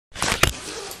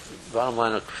Bottom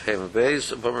line of Chema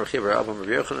Beis,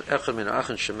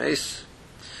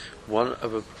 one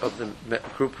of the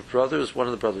group of brothers, one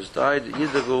of the brothers died.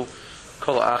 Yidagu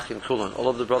Kol Achin Kulan. All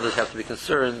of the brothers have to be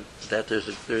concerned that there's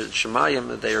Shemayim,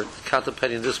 that they are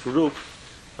contemplating this group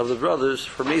of the brothers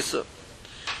for Misa.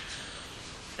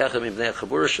 Echem Ibnei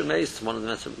Chabura Shemeis, one of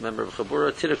the member of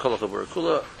Chabura, Tira Kol Chabura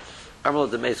Kula, Armel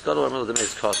of the Meis Gadol, Armel of the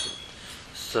Meis Kosim.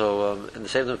 So, in the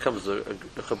same time comes the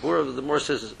Chabura. The more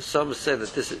says, some say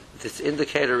that this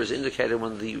indicator is indicated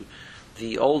when the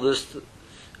oldest,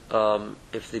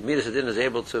 if the Midas Adin is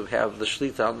able to have the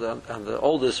Shlita on the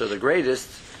oldest or the greatest,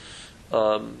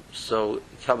 so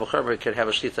Kabbalah can have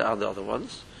a Shlita on the other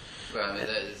ones. Well, I mean,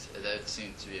 that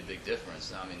seems to be a big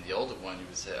difference. Now, I mean, the older one, you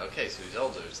would say, okay, so he's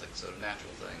older, it's like sort of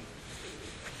natural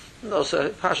thing. No, so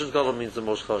Pashas Gadol means the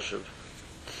most choshev.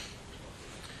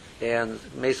 And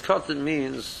Meis Kotten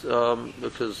means,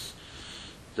 because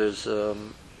there's a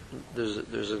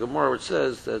Gemara which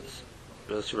says that,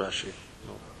 that's Rashi.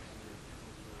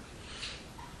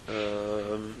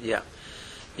 Yeah.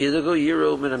 Either go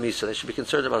Yiro Minamisa. They should be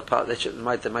concerned about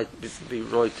they might be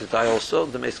right to die also.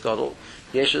 The Meis Gadol.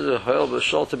 Yesh the Hoel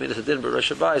B'Shol to Midas Adin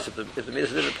B'Rosh Habayis. If the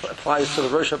Midas Adin applies to the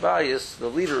Rosh Habayis, the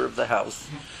leader of the house,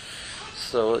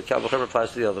 so Kabbalah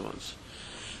applies to the other ones.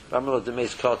 Ramala the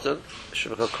Meis Kotten.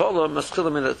 Shemakakola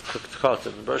Maskilim in the Kotten.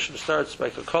 The version starts by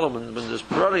Kakola when there's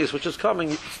bronies which is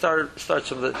coming. Starts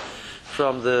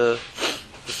from the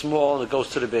small and it goes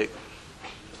to the big.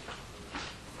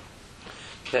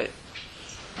 Okay.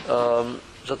 The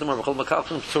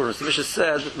Mishnah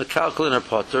said Mekalkal in her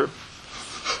potter.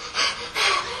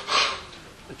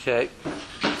 Okay.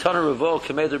 Tana Revo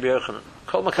Kameder B'Yochanan.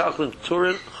 Kol Mekalkal in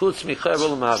Turin Chutz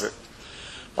Michayvel Maver.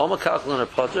 All Mekalkal in her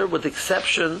potter, with the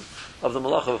exception of the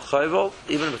Malach of Chayvel.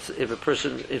 Even if a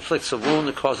person inflicts a wound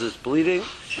that causes bleeding,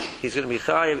 he's going to be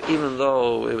chayiv, even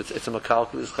though it's a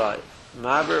Mekalkal is chayiv.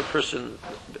 Maver, a person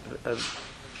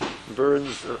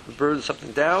burns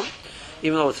something down,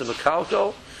 even though it's a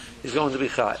Mekalkal, he's going to be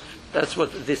chayiv. That's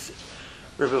what this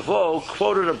Rebbe Vo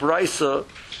quoted a brisa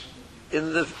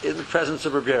in the presence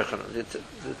of Rabbi Yochanan.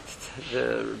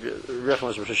 The Rabbi Yochanan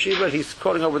was Rosh Hashiva. He's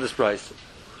quoting over this brisa.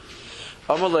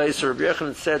 Amalei, so Rabbi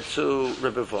Yochanan said to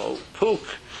Rebbe Vo, "Puk,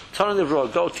 turn the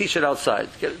road. Go teach it outside.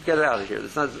 Get it out of here.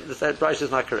 That brisa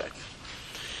is not correct.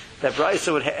 That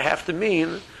brisa would have to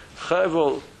mean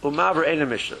Chayvul Umaver Ein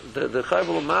Mishnah. The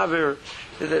Chayvul Umaver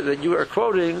that you are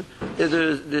quoting,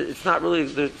 it's not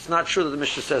true that the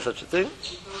Mishnah says such a thing.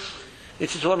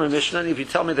 It's a Mishnah, and if you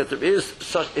tell me that there is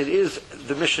such,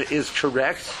 the Mishnah is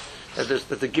correct, that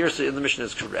the Girsa in the Mishnah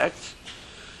is correct.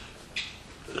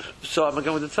 So I'm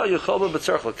going to tell you, Chayvul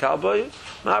B'Tzarech L'Kalboy,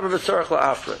 Maver B'Tzarech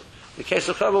L'Afrei. The case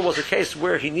of Chayvul was a case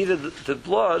where he needed the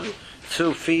blood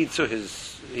to feed to he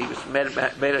made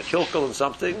a kilkel and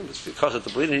something because of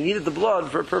the bleeding. He needed the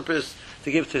blood for a purpose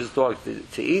to give to his dog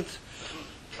to eat.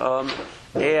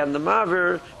 And the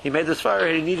maver, he made this fire.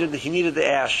 And he needed the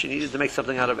ash. He needed to make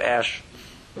something out of ash.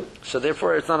 So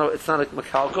therefore, it's not a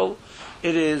mekalkal.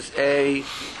 It is a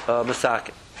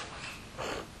masakin.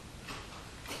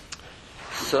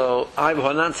 So I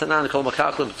hanan sanan kol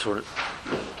mekalkal b'turin.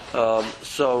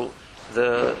 So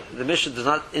the Mishnah does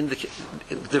not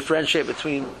differentiate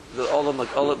between all of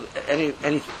any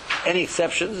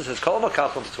exceptions. It says kol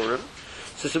mekalkal b'turin.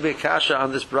 So this would be a kasha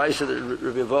on this brisa that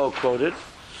Rabbi Vo quoted.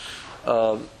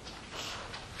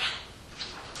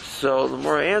 So the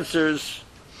more answers,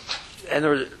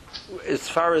 and as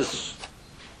far as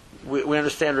we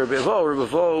understand Rabbi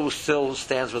Vo still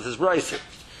stands with his brisa.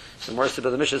 The more said, but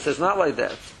the Mishnah says not like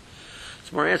that.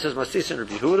 So more answers Masis and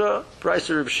Rabbi Yehuda,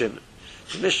 brisa Rabbi Shimon.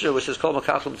 The Mishnah which says kol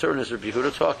makachlim turin is Rabbi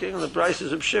Yehuda talking, and the brisa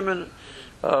is Rabbi Shimon,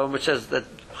 which says that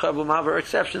Chavul Maver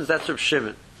exceptions. That's Rabbi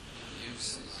Shimon. You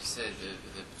said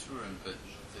the turin, but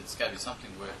it's got to be something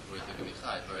where they're going to be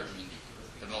tied, right? I mean,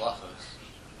 the malachos.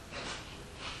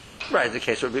 Right, the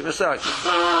case would be Masaki.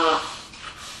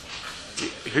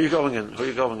 Who are you going in?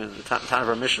 The Tan of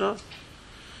our Mishnah?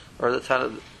 Or the Tan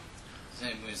of...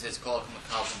 When it says call from a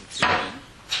turin,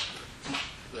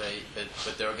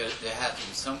 but there have to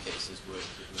be some cases where...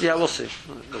 Yeah, we'll see.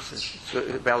 It's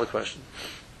a valid question.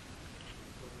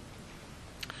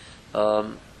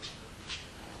 Okay,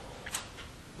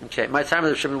 my time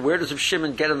of Shimon. Where does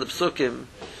Shimon get in the psukim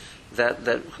that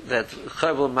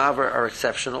Chayvul and Maver are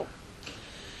exceptional?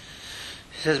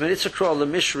 He says, "Menitzah Kral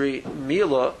Lemishri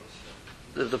Mila."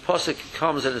 The pasuk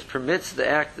comes and it permits the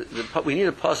act. We need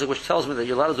a pasuk which tells me that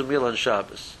you're allowed to do Mila on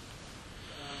Shabbos.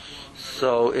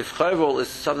 So if Chayvul is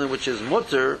something which is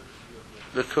mutter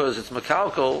because it's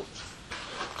makalkal,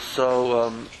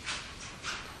 so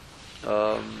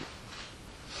of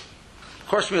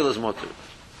course Mila is mutter.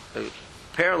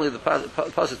 apparently the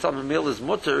pasuk telling meal is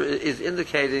mutter is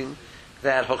indicating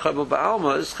that Hochabel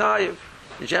Ba'alma is chayiv.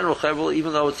 In general, Chayvul,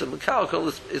 even though it's a Mekalkal,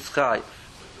 it's chayiv.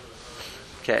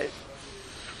 Okay.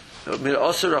 How do we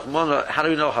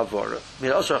know Havora?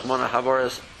 Havora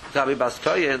is Gabi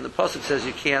Baskaya, and the pasuk says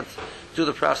you can't do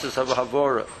the process of a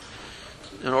Havora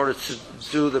in order to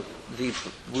do the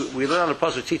we learn on the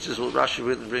pasuk teaches what Rashi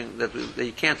will bring that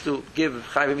you can't give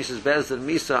Chayv Misa's Bez and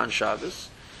Misa on Shabbos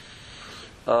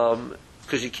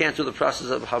because you can't do the process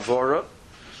of Havora.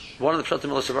 One of the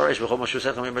Pshatim L'Savaresh B'chol Moshe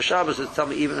Sechem Yom Shabbos is tell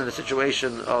me even in a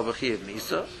situation of a Chiyav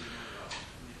Misa,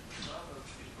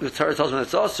 the Torah tells me that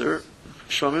it's Osir.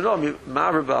 Apparently,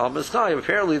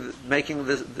 making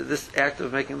this act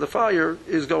of making the fire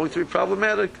is going to be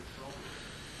problematic.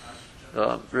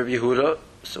 Rabbi Yehuda.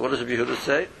 So what does Rabbi Yehuda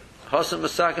say? Hasan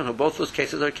Masakin, who both those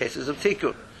cases are cases of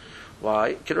tikkun.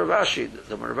 Why? Kid Ravashi.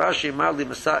 The Ravashi mildly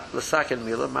Lasakin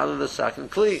Mila, mildly Lasakin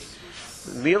Kli.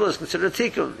 Mila is considered a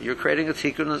tikkun. You're creating a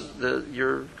tikkun.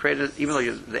 You're creating, even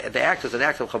though the act is an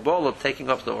act of Kabbalah, taking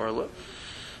up the orla,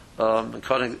 and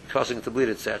causing it to bleed,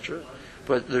 etc.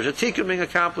 But there's a tikkun being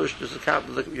accomplished.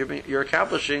 You're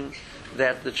accomplishing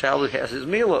that the child has his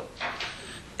mila,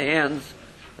 and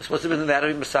it's supposed to be in that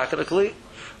of Masakadakli.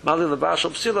 Mali lebashal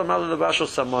psila, mali lebashal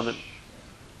samonim.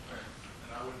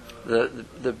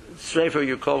 The strafer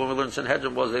you call when we learned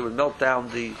Sanhedrin was they would melt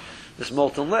down this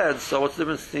molten lead. So what's the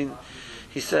difference between?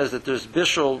 He says that there's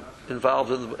bishul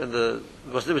involved in the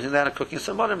what's the difference between that and cooking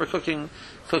samonim or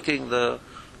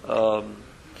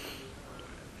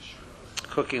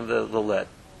cooking the lead.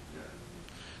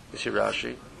 You see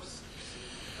Rashi.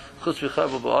 Chutz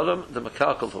b'chayvul b'adam the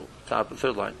mekalkal top the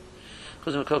third line.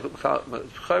 Chutz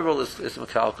b'chayvul is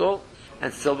mekalkal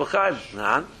and still b'chayv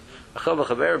nan. Achal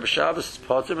b'chaver b'Shabbos is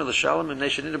potter and l'shalom and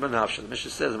neshanina b'nafsha. The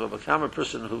Mishnah says about a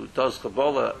person who does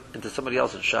Kabbalah into somebody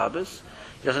else in Shabbos,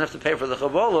 he doesn't have to pay for the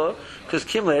Kabbalah because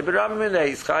kimlei b'rabim minei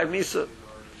is chayv misa.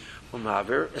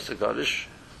 U'mavir is a gadish.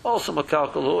 Also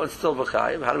mekalkal and still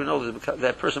b'chayv. How do we know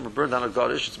that person will burn down a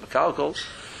gadish? It's mekalkal.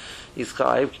 He's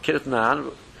chayv kirat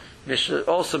nan.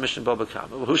 Also Mishnah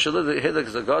Babakama. Who should live the hidak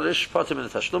is a gadish potter in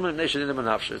tashlumim neshanina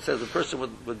b'nafsha. It says the person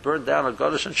would burn down a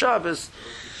gadish on Shabbos.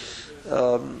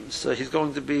 So he's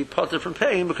going to be potter from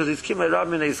paying because he's kimei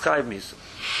rabmin he's chayv misa.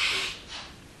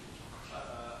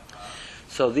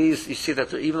 So these you see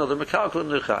that even though they're mekalkal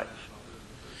they're chayv.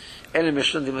 And in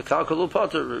Mishnah the mekalkal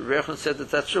potter. Rechon said that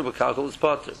that's true. Mekalkal is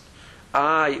potter.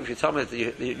 If you tell me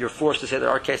that you're forced to say there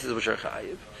are cases which are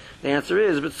chayv, the answer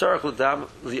is but tzarich l'dam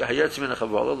l'hayetzim in a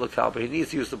chavola l'kalpa. He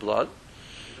needs to use the blood.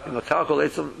 And mekalkal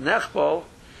leitzim nechbol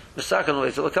mesakan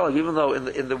leitzim l'kalpa. Even though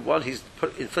in the one he's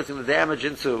inflicting the damage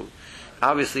into.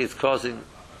 Obviously, it's causing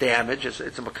damage. It's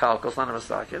a mekalkal, it's not a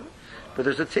masakin. But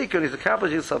there's a tikkun. He's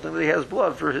accomplishing something that he has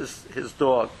blood for his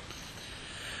dog.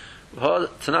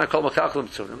 Tonight, called mekalkal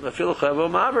m'tunim. I feel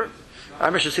maver. Our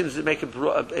Mishnah seems to make a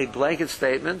blanket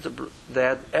statement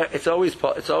that it's always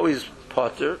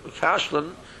potter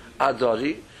kashlan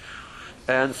adori,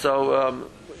 and so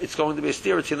it's going to be a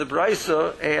steer between the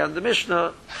Brisa and the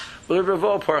Mishnah.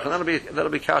 That'll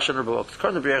be kash and revoke.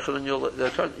 According to B'yechon,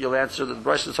 you'll answer that the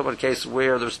Brisa is some case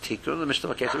where there's tikkun, the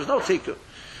Mishnah case there's no tikkun.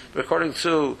 But according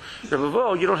to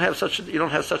Revo, you don't have such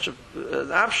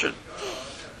an option.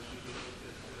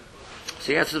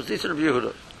 So the answer is decent Rabbi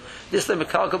Yehuda. This the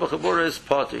mekalkal b'chabura is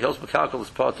potter. He holds mekalkal is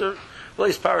potter. Well,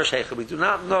 he's parish heichel. We do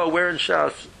not know where in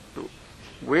Shas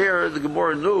where the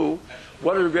Gemara knew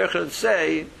what did Rabbi Yechon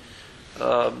say.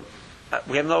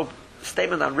 We have no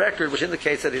statement on record which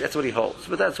indicates that that's what he holds,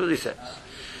 but that's what he says.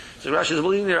 So Rashi is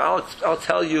believing there. I'll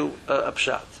tell you a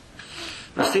pshat.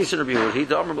 Person's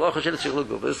chayv and lochas shenetzich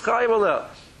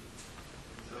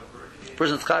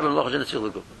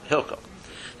l'guf. Hilko.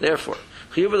 Therefore,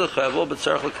 chiyuv l'chayvul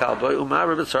b'tzarich l'kalboi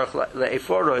u'maver b'tzarich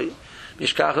l'eforoi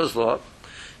mishkachas lo.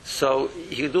 So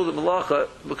he can do the malacha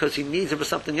because he needs it for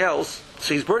something else.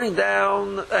 So he's burning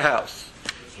down a house.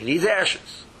 He needs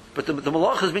ashes. But the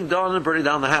malacha is being done and burning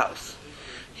down the house.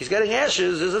 He's getting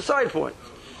ashes as a side point.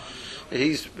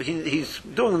 He's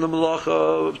doing the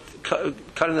malacha,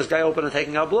 cutting this guy open and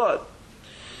taking out blood.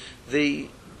 The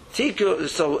tikku,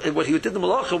 so what he did the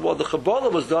malacha, well, the Kabbalah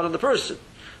was done on the person,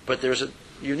 but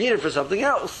you need it for something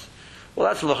else. Well,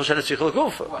 that's malacha shenetzich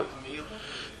l'gufa,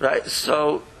 right?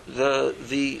 So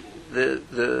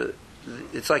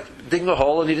it's like digging a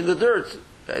hole and needing the dirt.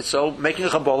 Right? So making a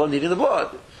Kabbalah needing the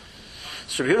blood.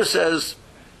 So Yehuda says,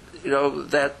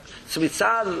 that so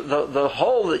mitzad the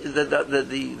hole,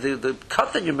 the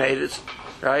cut that you made is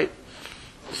right.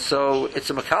 So it's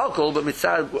a mekalkal, but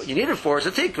mitzad what you need it for is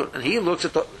a tikkun, and he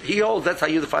holds that's how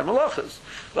you define malachas.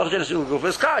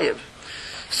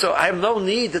 So I have no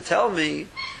need to tell me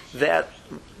that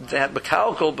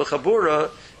Mekalkal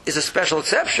B'Chabura is a special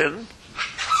exception,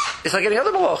 it's like any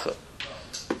other malacha,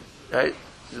 right?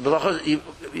 The malacha,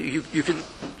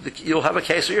 you'll have a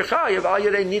case where you're chayav, all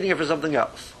you're needing it for something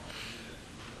else.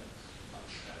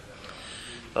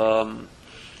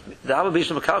 The Abba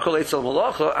Mekalkal Eitzel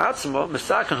Malacha Atzma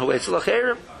Mesakan Hu Eitzel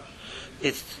Acherim.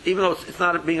 It's even though it's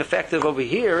not being effective over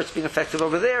here, it's being effective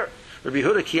over there. Rabbi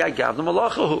Yehuda Ki Gav the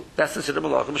Malacha. That's considered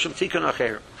Malacha Mishum Tikun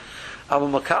Acherim. Abba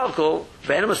Mekalkal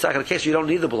Ve'enu Mesakan. In the case you don't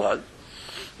need the blood,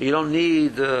 you don't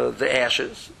need the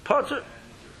ashes. Potter.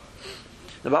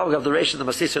 The Bible gave the ration the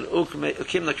Masisad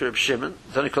Ukim Nakrib Shimon.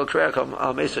 Then he called Kreakam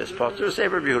Al Mesa is Potter. Say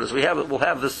Rabbi Yehuda. So we'll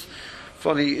have this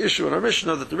funny issue in our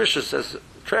Mishnah that the Risha says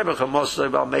Trebacham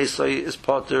Mosai Al Mesa is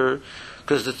Potter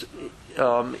because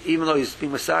even though he's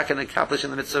being massacred and accomplished in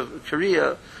the midst of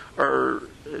Korea or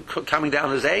calming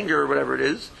down his anger or whatever it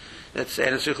is, it's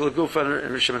Anitzich Lagufa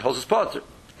and Shimon holds his Potter.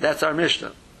 That's our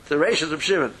Mishnah. The Rishas of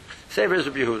Shimon. Say is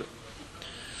Rabbi Yehuda.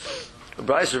 The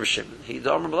Bryce of Shimon. He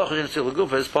Dharma Malacha Anitzich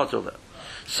Lagufa is Potter there.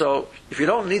 So if you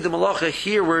don't need the malacha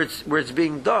here where it's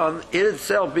being done, it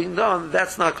itself being done,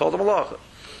 that's not called a malacha.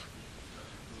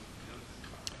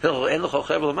 So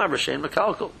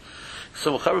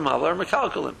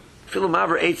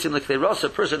a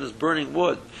person is burning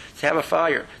wood to have a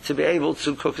fire to be able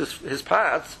to cook his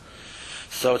pots.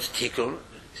 So it's tikkun.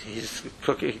 He's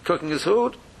cooking his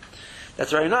food.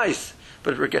 That's very nice.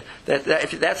 But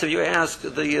if you ask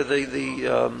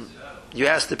you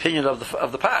ask the opinion of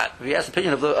the pot. If you ask the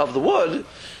opinion of the wood,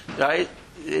 right?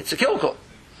 It's a kilkul.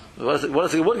 What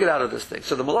does the wood get out of this thing?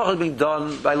 So the malacha is being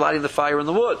done by lighting the fire in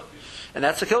the wood, and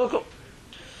that's a kilkul.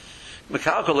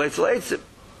 Mekalkal eitzel eitzim.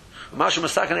 Mashu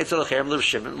masakan eitzel lechem l'Rav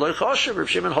Shimon. Lo yichoshev. Rav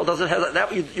Shimon doesn't have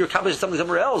that. You're accomplishing something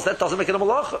somewhere else. That doesn't make it a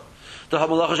malacha. The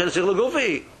malacha shenetzich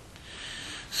legufi.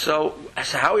 So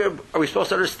how are we supposed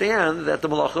to understand that the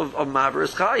malacha of maver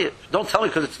is chayiv? Don't tell me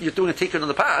because you're doing a tikkun in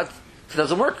the pot. It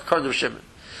doesn't work according to Rav Shimon.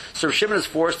 So Rav Shimon is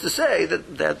forced to say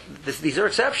that these are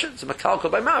exceptions. Mekalkal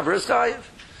by maver is chayiv.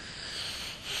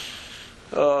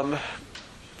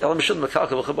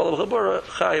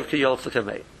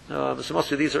 So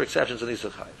mostly these are exceptions and these are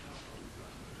chayiv.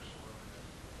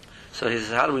 So he says,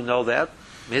 how do we know that?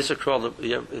 He says,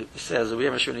 we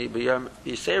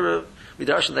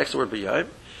darshan next to the word b'yom,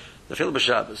 the fil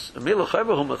b'Shabbos.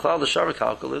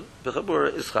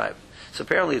 So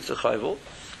apparently it's a chayvul,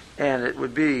 and it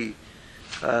would be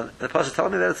the pasuk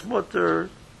telling me that it's mutter,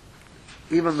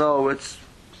 even though it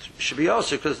should be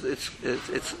also because it's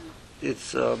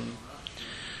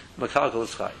makalkal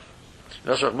is chayv.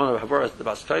 So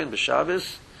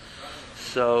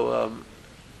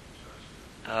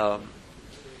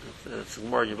it's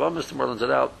more Yavamis, the more learns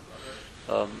it out.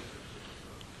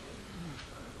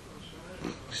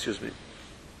 Excuse me.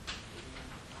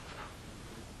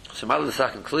 So Mal the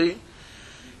second kli.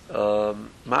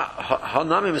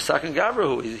 Hanami misaken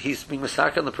gavrahu. He's being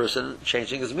misaken the person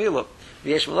changing his milah.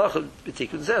 V'yesh malacha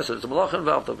b'tikun zeh. So there's a malacha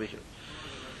involved over here.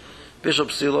 Bishop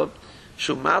Psila,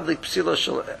 Shumadlik Psila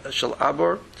shel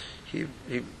Abor. He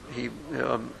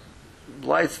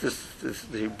lights this.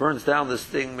 He burns down this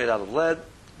thing made out of lead.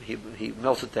 He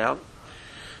melts it down.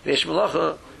 V'yesh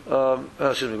malacha.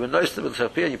 When noised with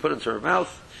chapir and you put it into her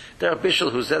mouth, there are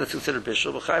bishul who's that it's considered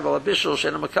bishul. V'chayv ala bishul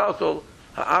shena makalkol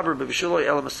ha'aber b'bishuloi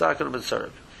ela masakan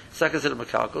b'ntzarib. It's not considered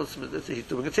makalkol. He's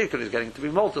doing a tikkun. He's getting it to be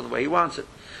molten the way he wants it.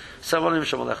 Samonim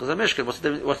shamalech is a mishkan. What's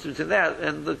the difference between that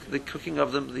and the cooking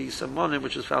of the samonim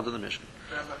which is found in the mishkan?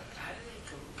 How do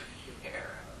they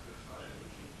compare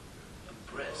a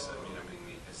bris?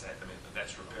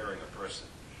 That's repairing a person.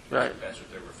 Right. That's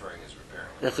what they're referring as repairing.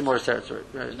 That's the more territory,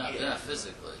 right? They're not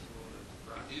physically.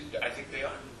 I think they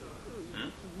are.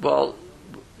 Well,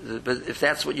 but if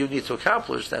that's what you need to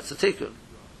accomplish, that's the tikkun.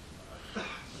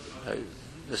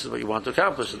 This is what you want to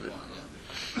accomplish.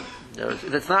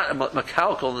 It's not a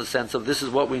makalkal in the sense of this is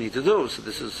what we need to do. So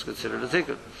this is considered a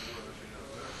tikkun.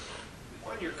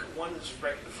 One is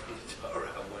right before the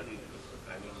Torah.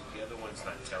 The other one's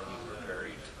not telling you we're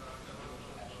buried.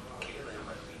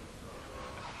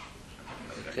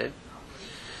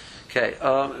 Okay.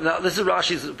 Now this is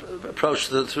Rashi's approach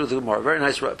through the Gemara. Very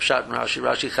nice shot from Rashi.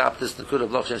 Rashi chapped this the kud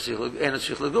of loch and shich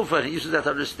legufa, and he uses that to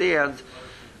understand.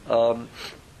 So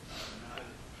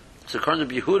according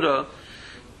to Yehuda,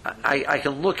 I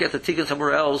can look at the tikkun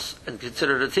somewhere else and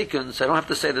consider it a tikkun. So I don't have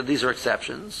to say that these are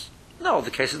exceptions. No,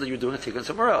 the case is that you're doing a tikkun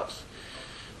somewhere else.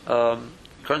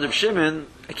 According to Shimon,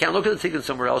 I can't look at the tikkun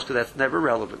somewhere else because that's never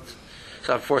relevant.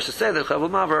 So I'm forced to say that chavel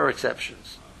mavar are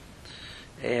exceptions.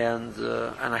 And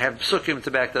I have psukim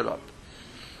to back that up.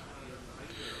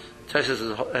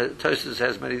 Tosis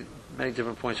has many many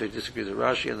different points where he disagrees with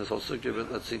Rashi and this whole sugya,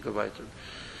 but let's see, go weiter.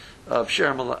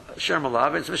 Sher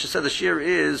Malavin, so Mishnah said the shear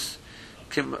is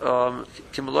Kimloi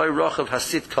Rochav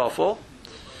Hasit Kafel,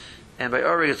 and by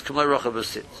Ori it's Kimloi Rochav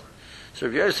Hasit. So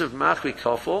Rabbi Yosef Machvi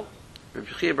Kafel, Rabbi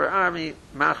Chia Bar Armi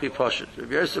Machvi Poshet.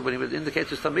 Rabbi Yosef, when he would indicate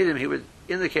to Talmidim, he would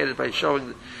indicate it by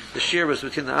showing the shear was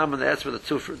between the Am and the Etzba,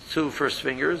 the two first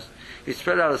fingers. He'd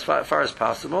spread out as far as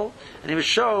possible, and he would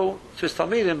show to his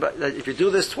Talmidim, but that if you do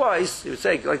this twice, he would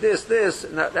say like this,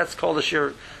 and that's called the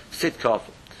shear Sit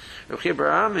Kafel. Rabbi Chia Bar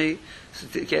Armi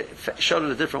showed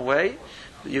it a different way.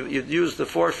 You use the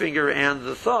forefinger and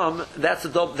the thumb. That's a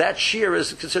double. That shear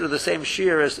is considered the same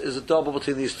shear as a double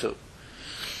between these two.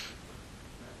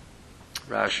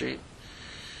 Rashi.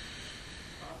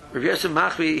 Rabbi Yosef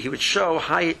Machvi, he would show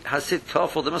Hasit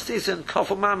Kafel the Mastisin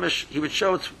Kafel Mamish. He would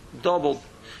show it's doubled.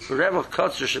 He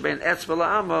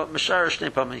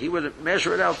would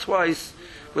measure it out twice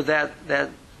with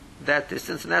that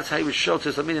distance, and that's how he would show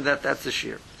to his meaning that's the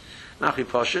shear. Machvi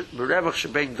Poshet. Berevach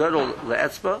Shebein Gadol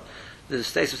LeEtzba. The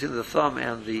space between the thumb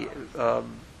and the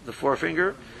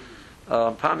forefinger.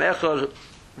 Pam Echad,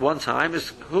 one time,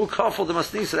 is who kafel the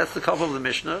masnisa. That's the kafel of the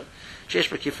Mishnah. Shesh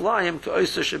b'kiflayim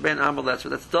k'oiser sheben amal etzba.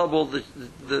 That's double the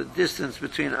distance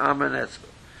between am and etzba.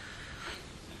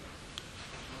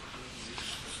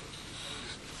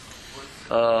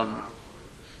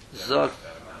 Zok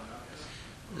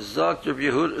Rabbi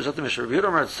Yehuda. Zok the Mishnah. Rabbi Yehuda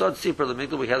Amar Tzad Tzipor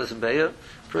L'Migdal. We had this in Beya.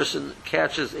 Person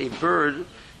catches a bird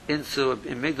into a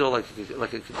migdal like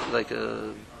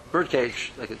a bird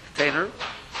cage, like a container.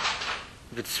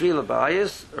 If it's tzvi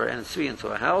l'bayis or and it's tzvi into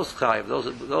a house, chayiv.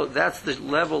 That's the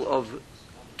level of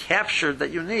capture that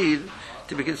you need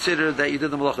to be considered that you did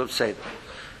the malach of seder.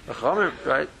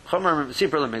 Right?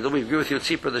 Tzipor l'migdal. We agree with you.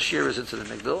 Tzipor, the shear is into the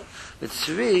migdal. The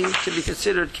tzvi can be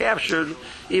considered captured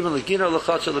even l'gino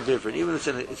l'chatzer l'bivrin. Even if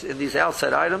it's in these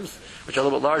outside items, which are a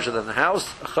little bit larger than the house,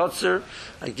 a chatzer,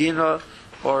 a gina,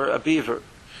 or a beaver.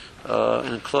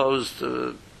 An enclosed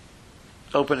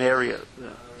open area.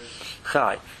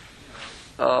 Chai.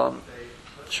 It all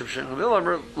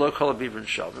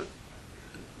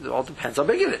depends how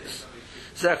big it is.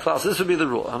 This would be the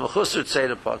rule.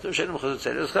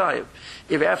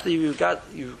 If after you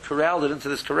corralled it into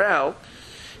this corral,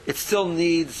 it still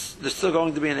needs, there's still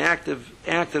going to be an active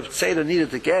seder needed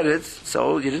to get it,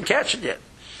 so you didn't catch it yet.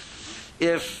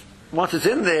 If once it's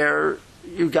in there,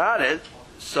 you got it,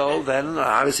 so then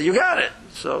obviously you got it.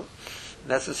 So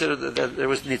that's considered that there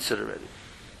was nitzur already.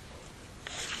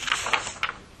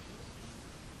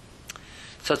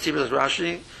 So Tzibur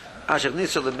Rashi, Ashach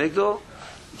nitzur the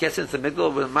gets into the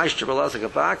migdal with ma'ishter balaz like a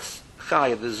box.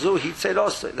 Chayav the zu he said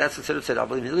also that's considered said. I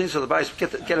believe nitzur the bais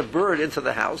get a bird into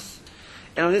the house,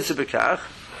 and on nitzur bekach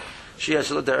she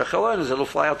has a derech halon, it'll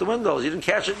fly out the windows. You didn't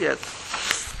catch it yet.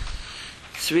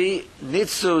 Tzvi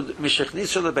nitzud mishach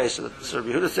nitzud the base. So Rabbi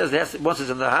Yehuda says once it's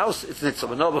in the house, it's nitzud.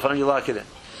 But no, before you lock it in.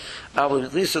 Avol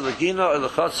nitzud legina or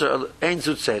lechatzer ein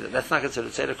zut seder. That's not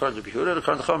considered seder according to Rabbi Yehuda.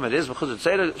 According to Chom, it is mechuzut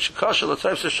seder. Shekasha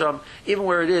l'tzayv sesham. Even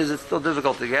where it is, it's still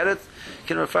difficult to get it.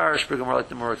 Can refarish, but more like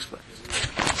the more explained.